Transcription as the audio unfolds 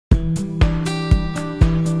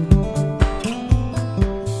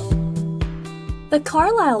The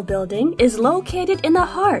Carlisle building is located in the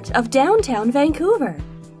heart of downtown Vancouver,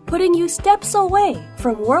 putting you steps away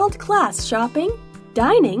from world-class shopping,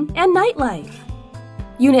 dining, and nightlife.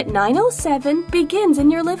 Unit 907 begins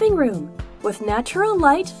in your living room, with natural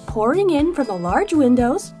light pouring in from the large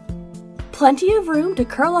windows, plenty of room to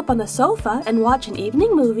curl up on the sofa and watch an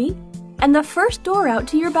evening movie, and the first door out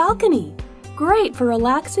to your balcony, great for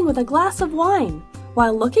relaxing with a glass of wine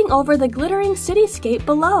while looking over the glittering cityscape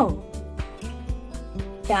below.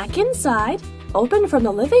 Back inside, open from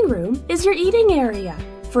the living room, is your eating area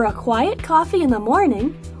for a quiet coffee in the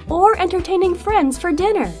morning or entertaining friends for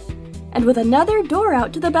dinner, and with another door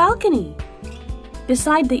out to the balcony.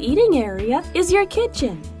 Beside the eating area is your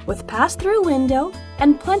kitchen, with pass-through window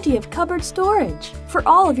and plenty of cupboard storage for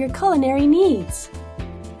all of your culinary needs.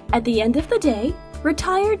 At the end of the day,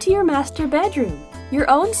 retire to your master bedroom, your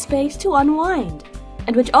own space to unwind,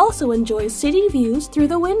 and which also enjoys city views through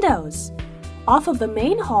the windows. Off of the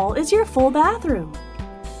main hall is your full bathroom.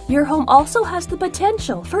 Your home also has the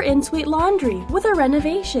potential for in-suite laundry with a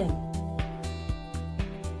renovation.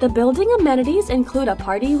 The building amenities include a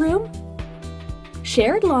party room,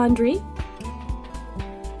 shared laundry,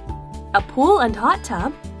 a pool and hot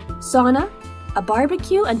tub, sauna, a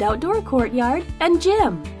barbecue and outdoor courtyard, and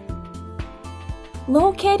gym.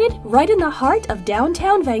 Located right in the heart of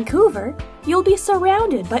downtown Vancouver, you'll be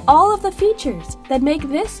surrounded by all of the features that make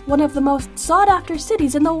this one of the most sought-after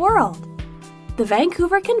cities in the world. The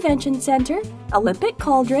Vancouver Convention Centre, Olympic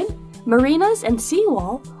Cauldron, marinas, and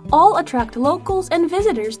seawall all attract locals and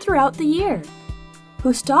visitors throughout the year,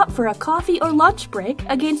 who stop for a coffee or lunch break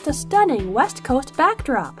against a stunning West Coast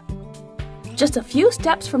backdrop. Just a few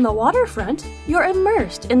steps from the waterfront, you're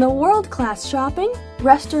immersed in the world-class shopping,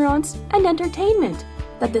 restaurants, and entertainment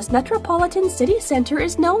that this metropolitan city centre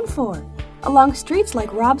is known for, along streets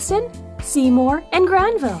like Robson, Seymour, and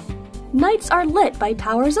Granville. Nights are lit by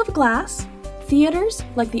towers of glass, theatres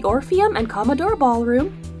like the Orpheum and Commodore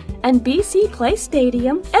Ballroom, and BC Place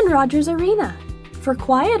Stadium and Rogers Arena. For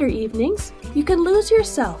quieter evenings, you can lose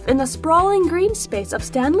yourself in the sprawling green space of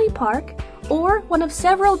Stanley Park or one of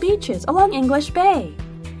several beaches along English Bay.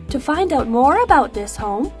 To find out more about this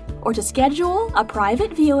home or to schedule a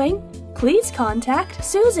private viewing, please contact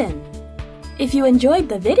Susan. If you enjoyed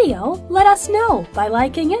the video, let us know by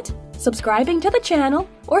liking it, subscribing to the channel,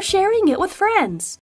 or sharing it with friends.